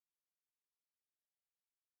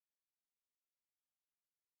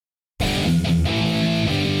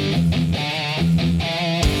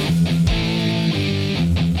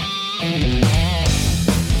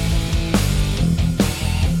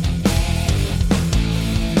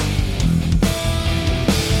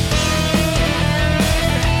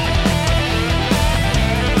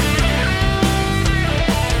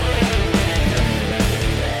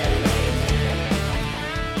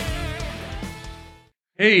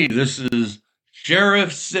Hey, this is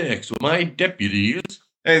Sheriff Sixx with my deputies.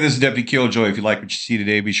 Hey, this is Deputy Killjoy. If you like what you see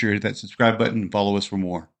today, be sure to hit that subscribe button and follow us for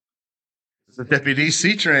more. This is Deputy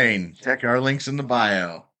C-Train. Check our links in the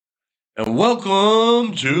bio. And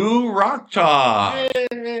welcome to Rock Talk.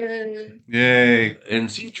 Yay.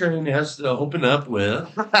 And C-Train has to open up with...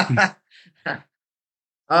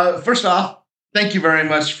 First off, thank you very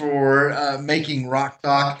much for making Rock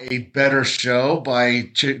Talk a better show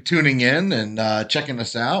by tuning in and checking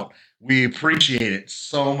us out. We appreciate it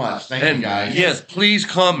so much. Thank you, guys. Yes, please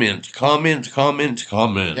comment.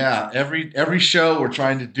 Yeah, every show we're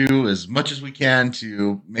trying to do as much as we can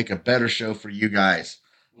to make a better show for you guys.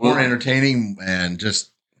 More entertaining and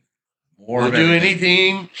just more. We'll do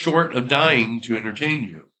anything short of dying to entertain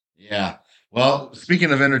you. Yeah. Well,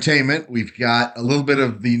 speaking of entertainment, we've got a little bit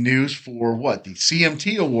of the news for the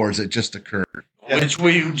CMT Awards that just occurred.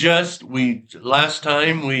 Which last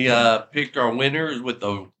time we picked our winners with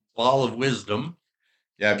the ball of wisdom.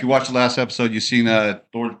 Yeah, if you watched the last episode, you've seen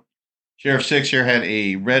Lord Sheriff Sixx here had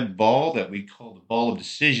a red ball that we call the ball of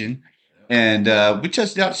decision. And we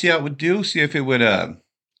tested out to see how it would do, see if it would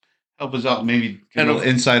help us out, maybe get a little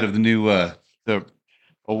insight of the new the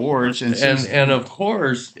awards. And of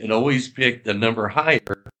course, it always picked the number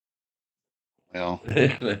higher. Well,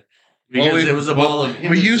 because it was a ball of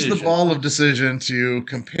indecision. We used the ball of decision to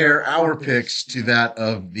compare our picks to that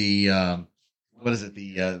of the what is it?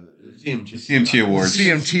 The CMT Awards.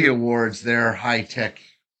 CMT Awards, their high-tech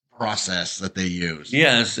process that they use.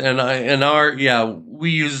 Yes, we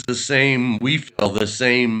use the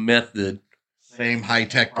same method. Same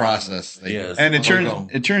high-tech process. Yes. And it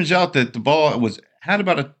turns out that the ball had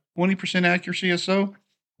about a 20% accuracy or so.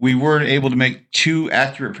 We were able to make two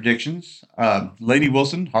accurate predictions. Lady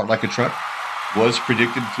Wilson, Heart Like a Truck, was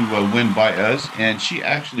predicted to win by us, and she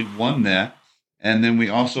actually won that. And then we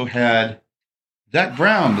also had Zach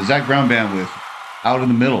Brown, the Zach Brown Band with Out in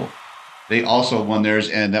the Middle. They also won theirs,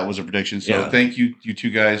 and that was a prediction. So Thank you, you two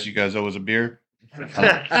guys. You guys owe us a beer.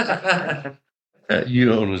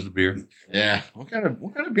 You own us the beer. Yeah. What kind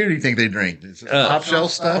of beer do you think they drink? Is it top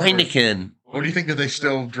shelf stuff? Heineken. Or do you think that they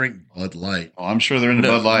still drink Bud Light? Oh, I'm sure they're into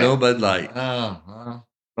Bud Light. No Bud Light.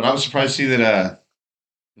 But I was surprised to see that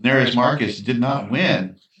Daenerys Marcus did not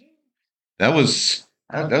win. That was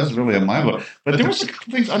really a mind blow. But there was a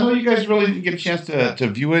couple things. I know you guys really didn't get a chance to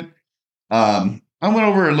view it. I went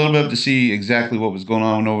over a little bit to see exactly what was going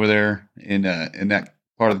on over there in that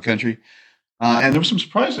part of the country, and there were some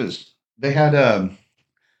surprises. They had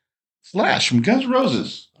Slash from Guns N'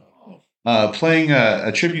 Roses playing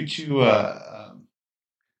a tribute to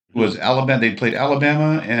was Alabama. They played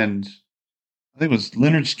Alabama, and I think it was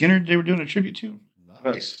Leonard Skinner. They were doing a tribute to.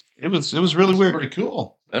 Nice. It was really weird. Pretty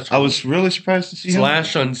cool. I was really surprised to see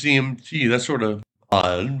Slash on CMT. That's sort of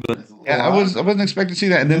odd, but I wasn't expecting to see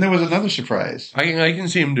that. And then there was another surprise. I can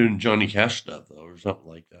see him doing Johnny Cash stuff though, or something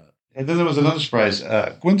like that. And then there was another surprise.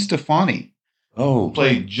 Gwen Stefani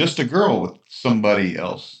played Just a Girl with somebody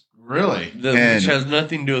else. Really? Which has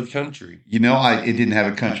nothing to do with country. You know, it didn't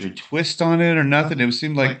have a country twist on it or nothing. It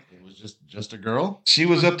seemed like it was just a girl. She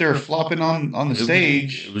was up there flopping on the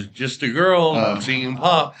stage. It was just a girl singing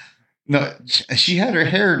pop. No, she had her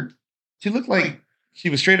hair. She looked like she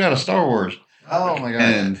was straight out of Star Wars. Oh my god!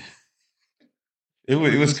 And it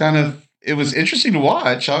was interesting to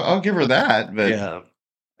watch. I'll give her that, but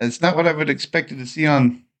it's not what I would expected to see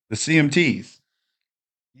on the CMTs.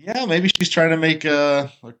 Yeah, maybe she's trying to make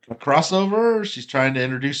a crossover. She's trying to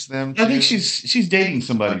introduce them. I think she's dating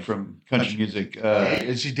somebody from country music.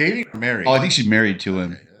 Is she dating or married? Oh, I think she's married to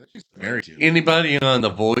him. Okay. She's married to him. Anybody on The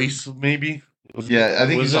Voice, maybe? Yeah, I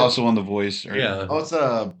think he's also on The Voice. Yeah. Oh,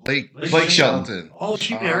 it's Blake Shelton. Oh,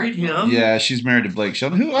 she married him? Yeah, she's married to Blake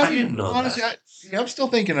Shelton. Who I didn't know honestly, that. I'm still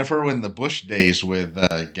thinking of her in the Bush days with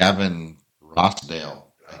Gavin Rossdale.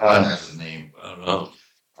 That's his name. I don't know.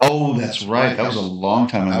 Oh, that's right. That was a long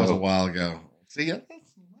time ago. That was a while ago. See,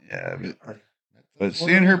 but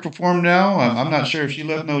seeing her perform now, I'm not sure if she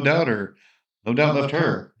left No Doubt or No Doubt left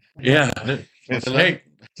her. Yeah. Hey,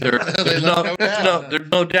 there's no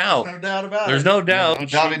doubt. No doubt about There's it. no doubt. No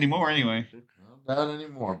doubt anymore, anyway. No doubt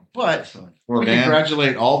anymore. But Poor we man.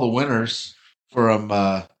 congratulate all the winners from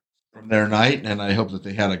their night, and I hope that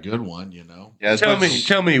they had a good one. You know. Yeah,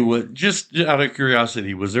 Tell me what. Just out of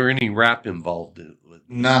curiosity, was there any rap involved in it?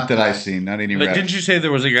 Not that I've seen. Not any But rap. didn't you say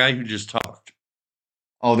there was a guy who just talked?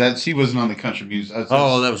 Oh, he wasn't on the country music. That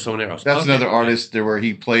was someone else. That's another artist there where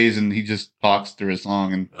he plays and he just talks through a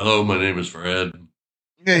song. And hello, my name is Fred.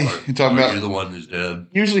 yeah, you talking about you're the one who's dead.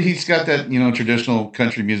 Usually he's got that traditional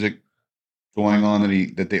country music going on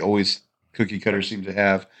that they always cookie cutter seem to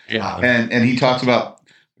have. Yeah, and he talks about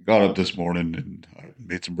I got up this morning and I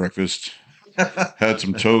made some breakfast, had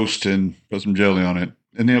some toast, and put some jelly on it.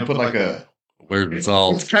 And then he'll put like a Where it's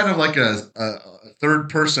all. It's kind of like a third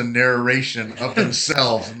person narration of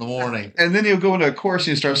themselves in the morning. And then he'll go into a chorus and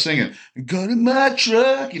he'll start singing, "Go to my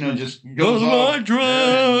truck," just Go goes to off my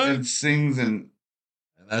truck. and sings and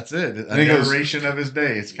That's it. A he goes, narration of his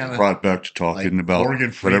day. It's kind of brought back to talking like about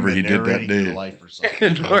Morgan whatever he Freeman did that narrating your day. life or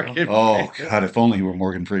something. Morgan Oh Freeman. God, if only he were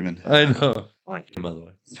Morgan Freeman. I know. I like him, by the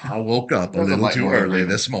way. I woke up a Doesn't little like too Morgan early Freeman.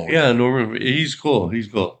 this morning. Yeah, Norman. He's cool. He's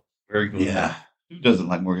cool. Very cool. Yeah. Who doesn't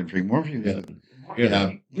like Morgan Freeman? Morgan Yeah. Freeman.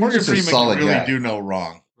 Yeah. Morgan He's a Freeman solid can really guy. do no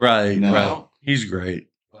wrong. Right. No. Right. He's great.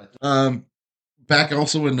 Back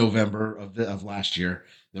also in November of last year,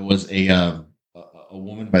 there was a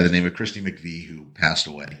woman by the name of Christy McVie who passed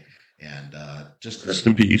away, and Rest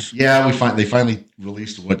in peace. yeah, they finally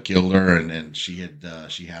released what killed her, and she had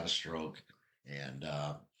a stroke, and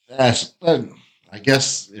I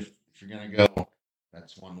guess if you're gonna go,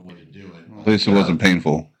 that's one way to do it. At least it wasn't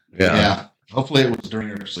painful. Yeah. Hopefully, it was during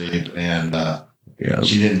her sleep, and Yeah.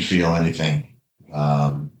 she didn't feel anything.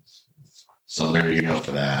 So there you go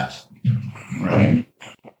for that. Right.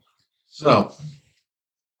 So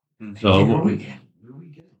So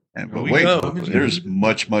And, Here but we wait, go. there's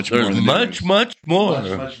much more. there's than much much more.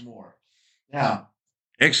 more. Now,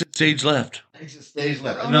 Exit stage left. exit stage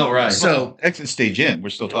left. No, right. So exit stage in. We're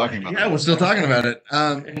still talking about. yeah, we're still talking about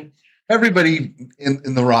it. Everybody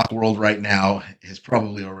in the rock world right now has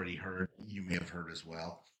probably already heard. You may have heard as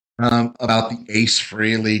well about the Ace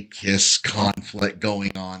Frehley Kiss conflict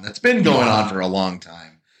going on. That's been going on for a long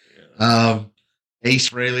time. Ace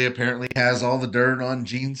Frehley apparently has all the dirt on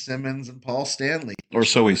Gene Simmons and Paul Stanley. Or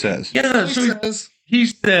so he says. Yeah. He So says, he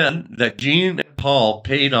said that Gene and Paul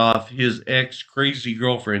paid off his ex crazy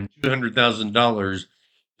girlfriend $200,000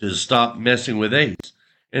 to stop messing with Ace,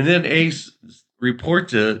 and then Ace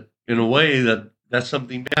reports it in a way that that's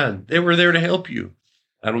something bad. They were there to help you.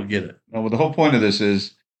 I don't get it. Well, the whole point of this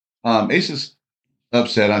is Ace is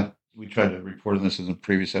upset. We tried to report on this in a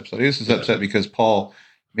previous episode. Ace is upset because Paul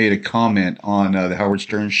made a comment on the Howard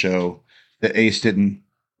Stern show that Ace didn't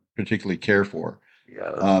particularly care for.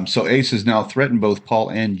 Yeah. So Ace has now threatened both Paul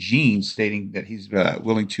and Gene, stating that he's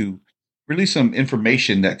willing to release some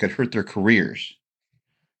information that could hurt their careers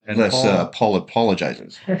unless Paul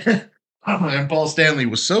apologizes. and Paul Stanley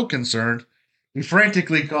was so concerned, he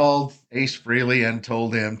frantically called Ace Frehley and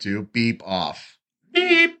told him to beep off.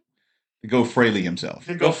 Beep. To go Fraley himself.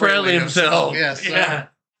 Go Frehley himself. Yes. Yeah.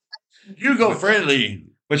 You go Frehley.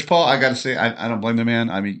 Which Paul, I got to say, I don't blame the man.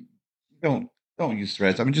 I mean, don't use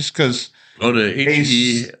threats. I mean, just because. Go to Ace-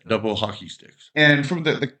 HE double hockey sticks. And from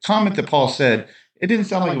the comment that Paul said, it didn't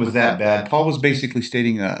sound like it was that bad. Paul was basically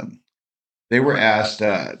stating they were asked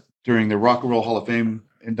during the Rock and Roll Hall of Fame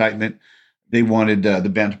indictment, they wanted the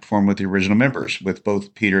band to perform with the original members, with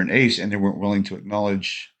both Peter and Ace, and they weren't willing to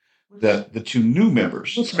acknowledge the two new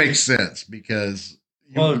members. Which makes sense because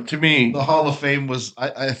Well, to me, the Hall of Fame was,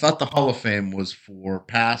 I thought the Hall of Fame was for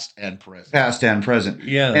past and present. Past and present.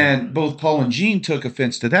 yeah. And both Paul and Gene took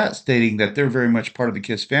offense to that, stating that they're very much part of the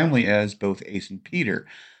Kiss family as both Ace and Peter.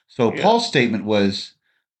 So Yeah. Paul's statement was,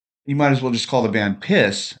 you might as well just call the band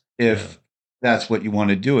Piss if that's what you want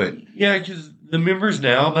to do it. Yeah, because the members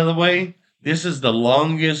now, by the way, this is the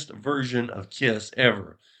longest version of Kiss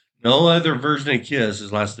ever. No other version of Kiss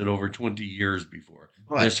has lasted over 20 years before.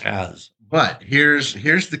 This has. But here's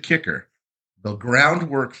the kicker. The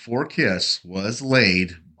groundwork for Kiss was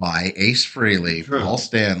laid by Ace Frehley, True. Paul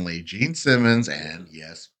Stanley, Gene Simmons, and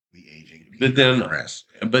yes, the aging But then- Chris.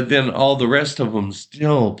 But then all the rest of them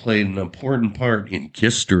still played an important part in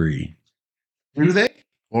history. Do they?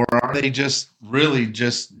 Or are they just really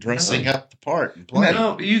just dressing up the part and playing?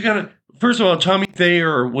 No, you gotta. First of all, Tommy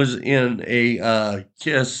Thayer was in a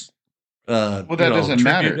Kiss. Well, that doesn't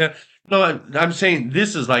matter. tribute. No, I'm saying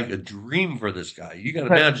this is like a dream for this guy. You got to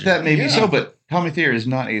imagine. That may be Yeah. so, but Tommy Thayer is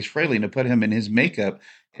not Ace Frehley, and to put him in his makeup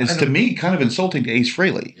is, I to know. me, kind of insulting to Ace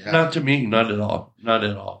Frehley. Yeah. Not to me, not at all. Not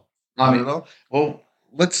at all. I don't know. Well,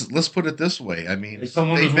 let's put it this way. I mean, If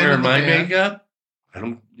someone they've was been wearing in the my band. makeup, I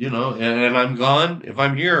don't, and I'm gone. If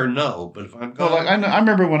I'm here, no. But if I'm Well, gone, like I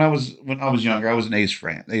remember when I was younger, I was an Ace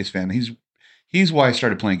fan. He's why I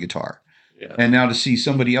started playing guitar. yeah. And now to see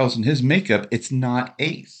somebody else in his makeup, it's not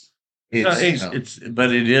Ace. It's not Ace. no.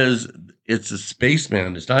 It's a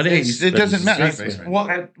spaceman. It's not Ace. It but doesn't it's a matter. spaceman.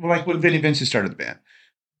 Well, like when Vinnie Vincent started the band,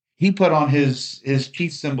 he put on his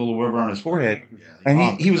peace symbol or whatever on his forehead. Yeah,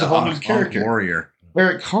 And he was a whole new Honk character. warrior.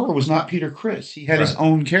 Eric Carr was not Peter Criss. He had his Right.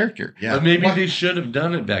 own character. Yeah. But maybe What- they should have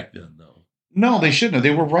done it back then, though. No, they shouldn't have.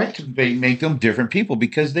 They were right to make them different people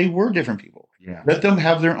because they were different people. Yeah. Let them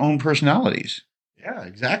have their own personalities. Yeah,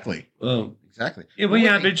 exactly. Well, exactly. Yeah, well,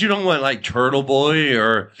 yeah, but you don't want like Turtle Boy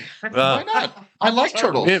or Why not? I like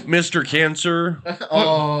turtles. Mr. Cancer.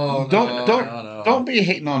 Oh, Don't be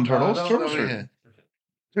hating on turtles.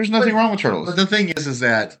 There's nothing wrong with turtles. But the thing is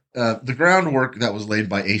that the groundwork that was laid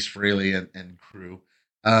by Ace Frehley and crew,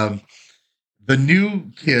 the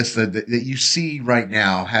new Kiss that you see right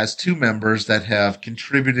now has 2 members that have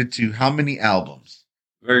contributed to how many albums?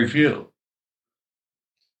 Very few.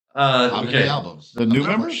 How many albums? The new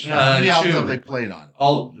members? How many albums 2. have they played on?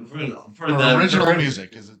 All for the original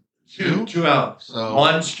music. Is it 2 albums? So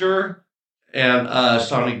Monster and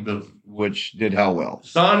Sonic Boom. Which did how well?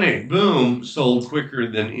 Sonic Boom sold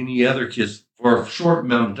quicker than any other Kiss for a short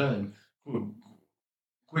amount of time.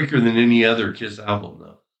 Quicker than any other Kiss album,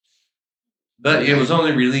 though. But it was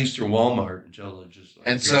only released through Walmart until it just.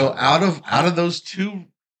 And so out of those 2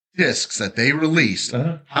 discs that they released,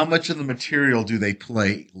 how much of the material do they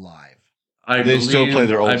play live? They still play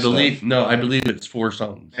their old stuff. No, I believe it's 4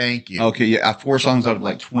 songs. Thank you. Okay, yeah, 4 songs out of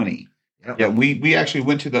like 20. Yep. Yeah, we actually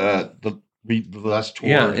went to the last tour,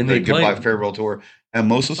 and the they Goodbye played Farewell tour, and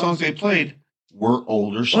most of the songs they played were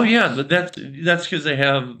older songs. Oh yeah, but that's because they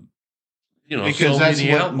have, because so that's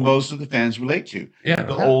many what albums. most of the fans relate to. Yeah,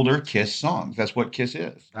 The older Kiss songs. That's what Kiss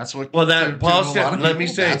is. That's what. Well, that Paul to a lot of let me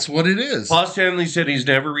people, say, that's what it is. Paul Stanley said he's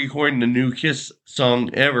never recording a new Kiss song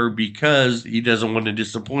ever because he doesn't want to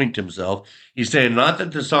disappoint himself. He's saying not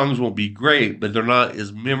that the songs won't be great, but they're not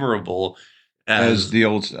as memorable As the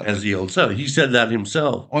old stuff. He said that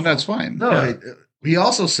himself. Well, that's fine. No, Yeah. he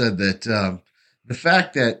also said that the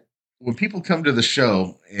fact that when people come to the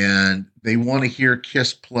show and they want to hear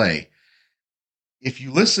Kiss play, if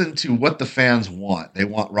you listen to what the fans want, they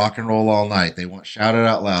want Rock and Roll All Night, they want Shout It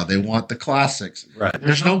Out Loud, they want the classics. Right.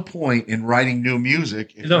 There's no point in writing new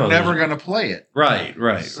music if No, you're never going to play it. Right.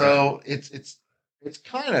 So it's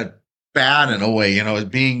kind of bad in a way,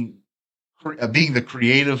 being the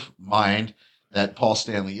creative mind that Paul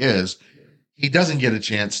Stanley is. He doesn't get a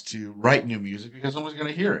chance to write new music because no one's going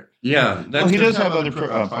to hear it. Yeah. Well, he does have other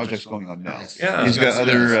projects going on now. Yeah. He's got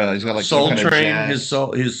other. He's got like Soul some kind of Train, jazz,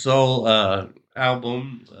 his soul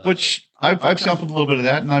album, which I've sampled a little bit of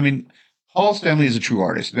that, and I mean, Paul Stanley is a true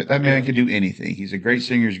artist. That man can do anything. He's a great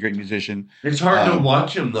singer. He's a great musician. It's hard to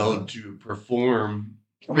watch him though to perform.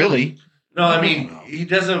 Really? No, I mean he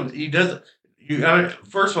doesn't. You got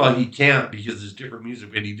first of all, he can't because it's different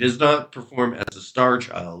music, but he does not perform as a star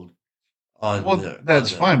child.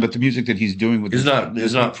 That's fine, but the music that he's doing with is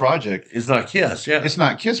not project. It's not Kiss. Yeah, it's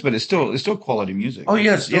not Kiss, but it's still quality music. Oh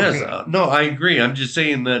yes. No, I agree. I'm just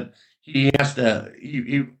saying that he has to.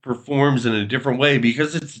 He performs in a different way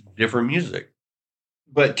because it's different music.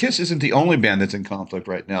 But Kiss isn't the only band that's in conflict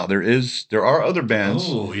right now. There are other bands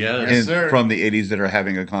from the 80s that are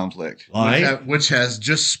having a conflict. Which has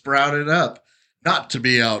just sprouted up. Not to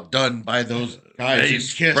be outdone by those guys in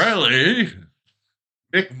Kiss. Really?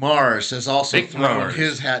 Mick Mars has also thrown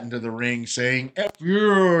his hat into the ring saying, F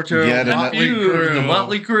you to the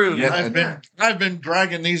Motley Crue. Yeah, I've been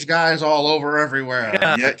dragging these guys all over everywhere.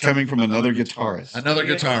 Yeah. Yet coming from another guitarist. Another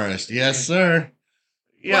guitarist. Yes, sir.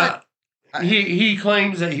 Yeah. He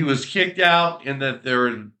claims that he was kicked out and that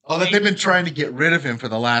that they've been trying to get rid of him for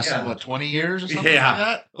the last 20 years or something like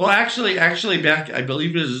that? Well, actually back I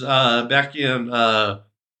believe it was back in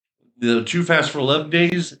the Too Fast for Love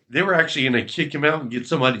days, they were actually going to kick him out and get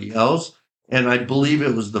somebody else. And I believe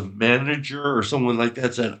it was the manager or someone like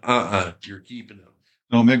that said, you're keeping him.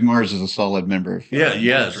 No, Mick Mars is a solid member.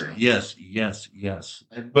 Yes.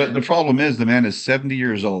 But the problem is the man is 70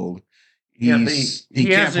 years old. He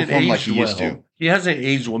can't perform like he used to. He hasn't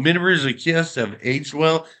aged well. Members of Kiss have aged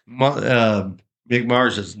well. Mick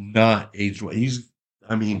Mars has not aged well. He's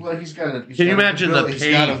got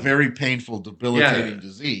a very painful, debilitating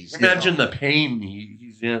disease. Imagine the pain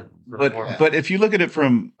he's in. But if you look at it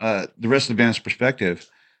from the rest of the band's perspective,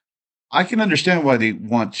 I can understand why they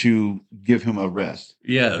want to give him a rest.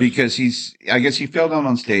 Yeah. Because I guess he fell down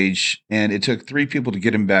on stage and it took 3 people to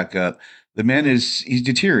get him back up. The man he's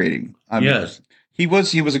deteriorating. Yes. He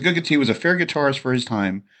was a good he was a fair guitarist for his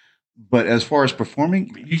time, but as far as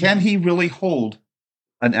performing, can he really hold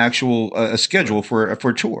an actual a schedule for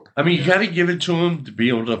a tour? I mean, you got to give it to him to be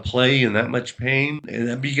able to play in that much pain,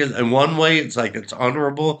 and because in one way it's like it's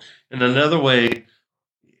honorable, and another way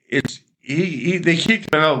it's they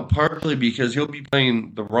kicked him out partly because he'll be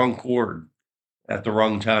playing the wrong chord at the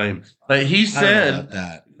wrong time. But he said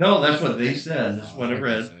no, that's what they said. That's what I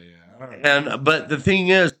read. But the thing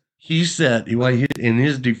is, he said, in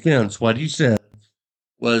his defense, what he said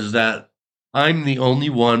was that I'm the only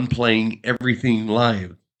one playing everything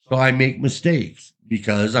live. So I make mistakes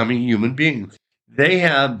because I'm a human being. They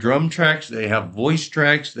have drum tracks, they have voice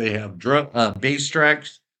tracks, they have bass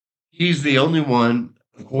tracks. He's the only one,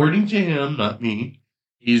 according to him, not me.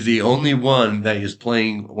 He's the only one that is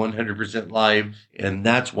playing 100% live, and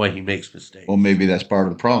that's why he makes mistakes. Well, maybe that's part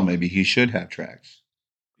of the problem. Maybe he should have tracks.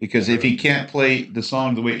 Because if he can't play the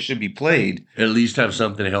song the way it should be played, at least have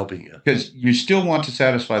something helping you. Because you still want to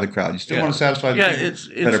satisfy the crowd. You still want to satisfy the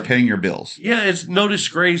people that are paying your bills. Yeah, it's no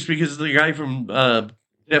disgrace because the guy from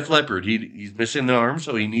Def Leppard, he's missing an arm,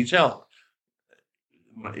 so he needs help.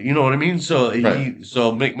 You know what I mean? So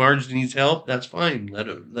so Mick Mars needs help. That's fine. Let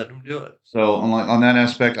him do it. So on that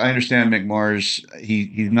aspect, I understand Mick Mars.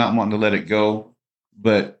 He's not wanting to let it go,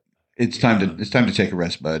 but it's time to take a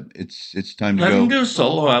rest, bud. It's time to let go. him do a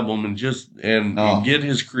solo album and get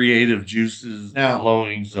his creative juices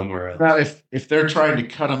flowing somewhere else. Now, if they're trying to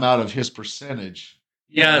cut him out of his percentage,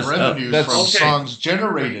 revenues from songs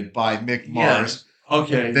generated by Mick Mars.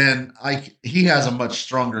 Okay. Then he has a much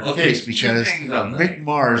stronger case because Mick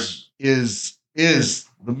Mars is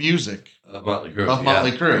the music of Motley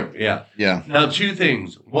Crue. Yeah. Now, two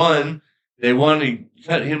things. One, they want to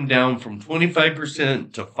cut him down from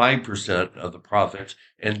 25% to 5% of the profits.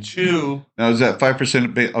 And two... Now, is that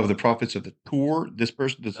 5% of the profits of the tour? This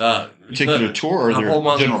particular tour or their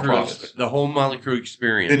general profits? The whole Motley Crue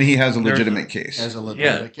experience. Then he has a legitimate case.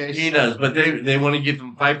 He does. But they want to give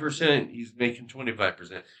him 5%. He's making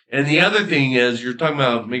 25%. And the other thing is, you're talking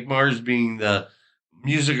about Mick Mars being the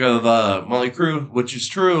music of Motley Crue, which is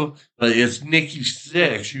true, but it's Nikki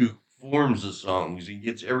Sixx who forms the songs. He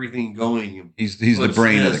gets everything going. He's the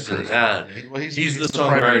brain of the crew. Well, he's the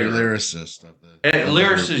songwriter, lyricist of the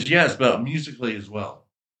lyricist, yes, but musically as well.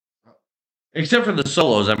 Except for the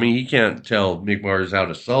solos. I mean, he can't tell Mick Mars how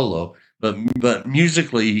to solo, but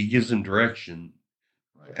musically he gives him direction.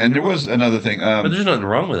 And there was another thing. But there's nothing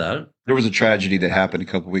wrong with that. There was a tragedy that happened a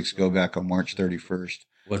couple of weeks ago, back on March 31st.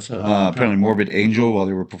 What's that? Apparently, Morbid Angel, while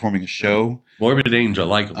they were performing a show. Morbid Angel, I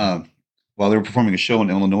like him. While they were performing a show in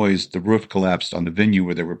Illinois, the roof collapsed on the venue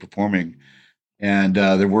where they were performing, and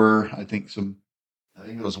there were, I think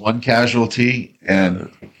it was one casualty, and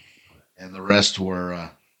the rest were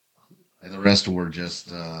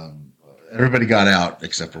just everybody got out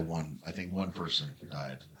except for one. I think one person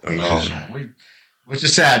died, which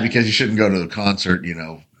is sad because you shouldn't go to the concert,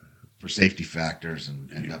 for safety factors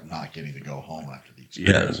and end up not getting to go home after the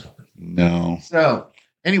experience. Yes. No. So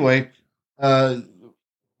anyway,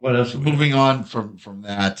 what else? Moving on from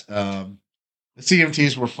that, the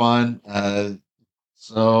CMTs were fun.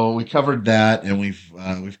 So we covered that, and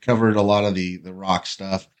we've covered a lot of the rock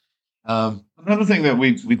stuff. Another thing that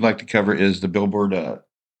we'd like to cover is the Billboard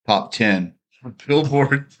Top 10.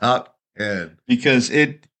 Billboard Top 10, because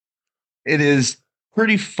it is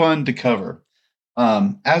pretty fun to cover.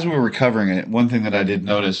 As we were covering it, one thing that I did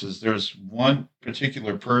notice is there's one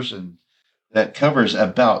particular person that covers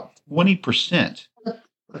about 20%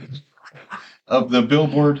 of the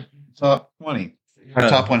Billboard Top 20 or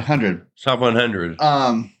Top 100. Top 100.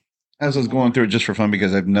 As I was going through it just for fun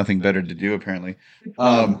because I have nothing better to do apparently.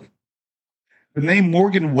 The name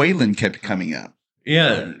Morgan Wallen kept coming up.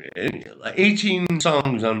 Yeah, 18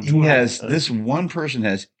 songs on. This one person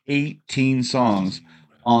has 18 songs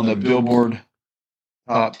on the Billboard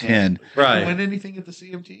Top 10. Right. Did he win anything at the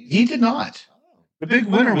CMTs? He did not. The big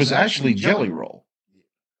winner was actually Jelly Roll.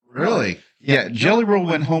 Really? Yeah, Jelly Roll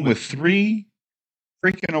went home with 3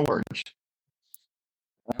 freaking awards.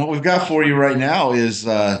 What we've got for you right now is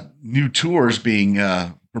new tours being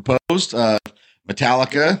proposed.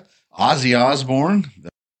 Metallica, Ozzy Osbourne, the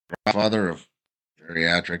father of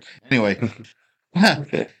geriatric. Anyway,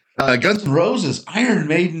 Guns N' Roses, Iron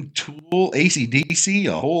Maiden, Tool, AC/DC,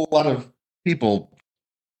 a whole lot of people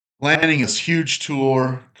planning this huge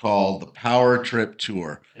tour called the Power Trip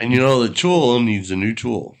Tour. And the Tool needs a new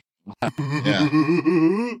tool. Yeah.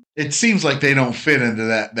 It seems like they don't fit into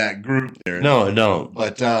that group there. No, it don't.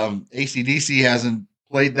 But AC/DC hasn't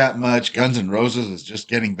played that much. Guns N' Roses is just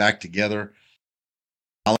getting back together.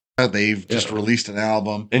 They've just released an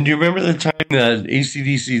album. And do you remember the time that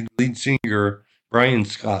AC/DC lead singer Brian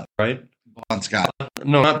Scott, right? Bon Scott.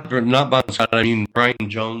 No, not Bon Scott. I mean Brian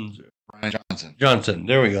Jones. Brian Johnson. Johnson.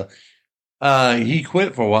 There we go. He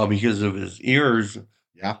quit for a while because of his ears.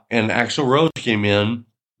 Yeah. And Axl Rose came in,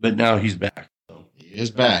 but now he's back. He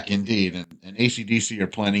is back, indeed. And AC/DC are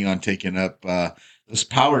planning on taking up this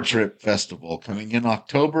Power Trip Festival coming in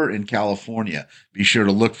October in California. Be sure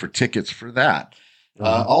to look for tickets for that.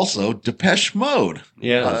 Also, Depeche Mode.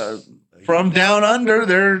 Yes. From Down Under,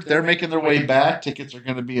 they're making their way back. Tickets are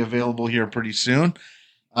going to be available here pretty soon.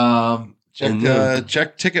 Check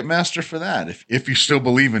Ticketmaster for that, if you still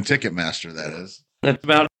believe in Ticketmaster, that is. That's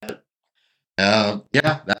about it.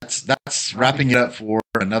 That's wrapping it up for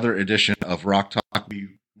another edition of Rock Talk. We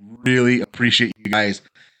really appreciate you guys,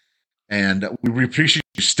 and we appreciate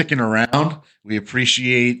you sticking around. We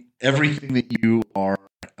appreciate everything that you are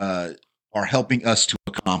helping us to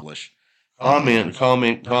accomplish.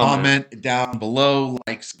 Comment down below,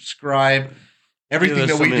 like, subscribe. Everything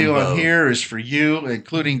that we do on here is for you,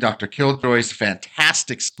 including Dr. Killjoy's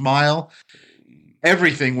fantastic smile.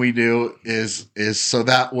 Everything we do is so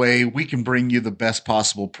that way we can bring you the best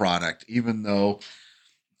possible product, even though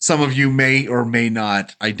some of you may or may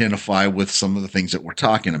not identify with some of the things that we're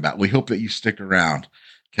talking about. We hope that you stick around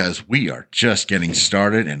because we are just getting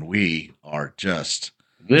started, and we are just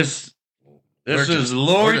this is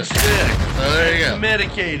Lord Sixx. So there you go.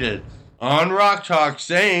 Medicated on Rock Talk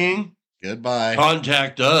saying goodbye.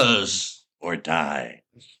 Contact us or die.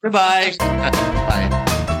 Goodbye. Bye.